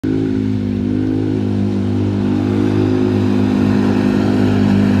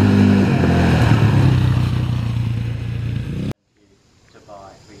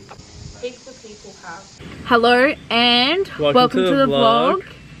Hello and welcome to the vlog.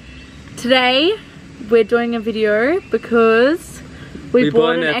 Today we're doing a video because we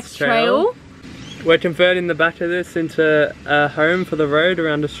bought an X-Trail. We're converting the back of this into a home for the road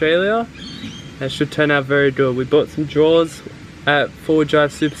around Australia. It should turn out very good. We bought some drawers at 4-wheel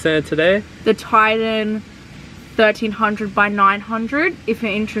drive super center today. The Titan 1300 by 900 if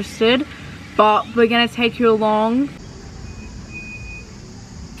you're interested, but we're going to take you along.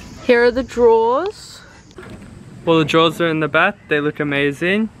 Here are the drawers. Well, the drawers are in the back. They look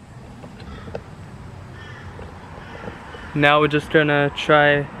amazing. Now we're just gonna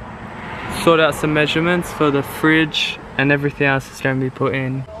try sort out some measurements for the fridge and everything else that's going to be put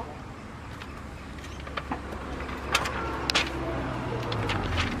in.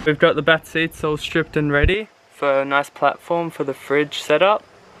 We've got the back seats all stripped and ready for a nice platform for the fridge setup.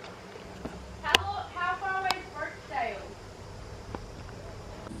 How far away is Birchdale?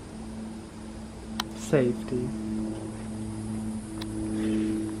 Safety.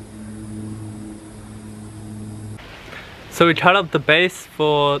 So we cut up the base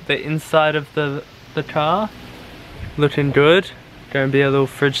for the inside of the car. Looking good. Going to be a little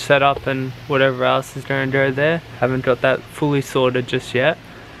fridge setup and whatever else is going to go there. Haven't got that fully sorted just yet.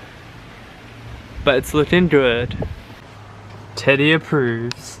 But it's looking good. Teddy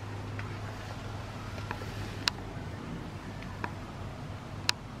approves.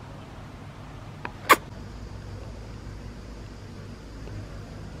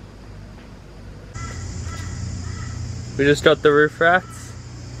 We just got the roof racks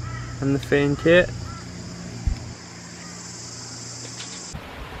and the fan kit.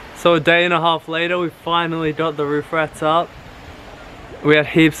 So a day and a half later, we finally got the roof racks up. We had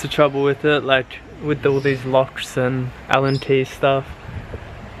heaps of trouble with it, like with all these locks and Allen key stuff.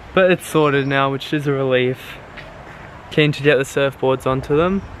 But it's sorted now, which is a relief. Keen to get the surfboards onto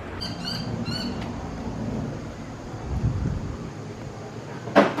them.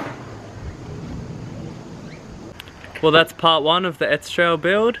 Well, that's part one of the X-Trail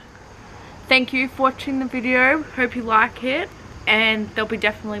build. Thank you for watching the video. Hope you like it, and there'll be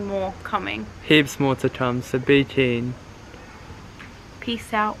definitely more coming. Heaps more to come, so be keen.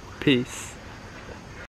 Peace out. Peace.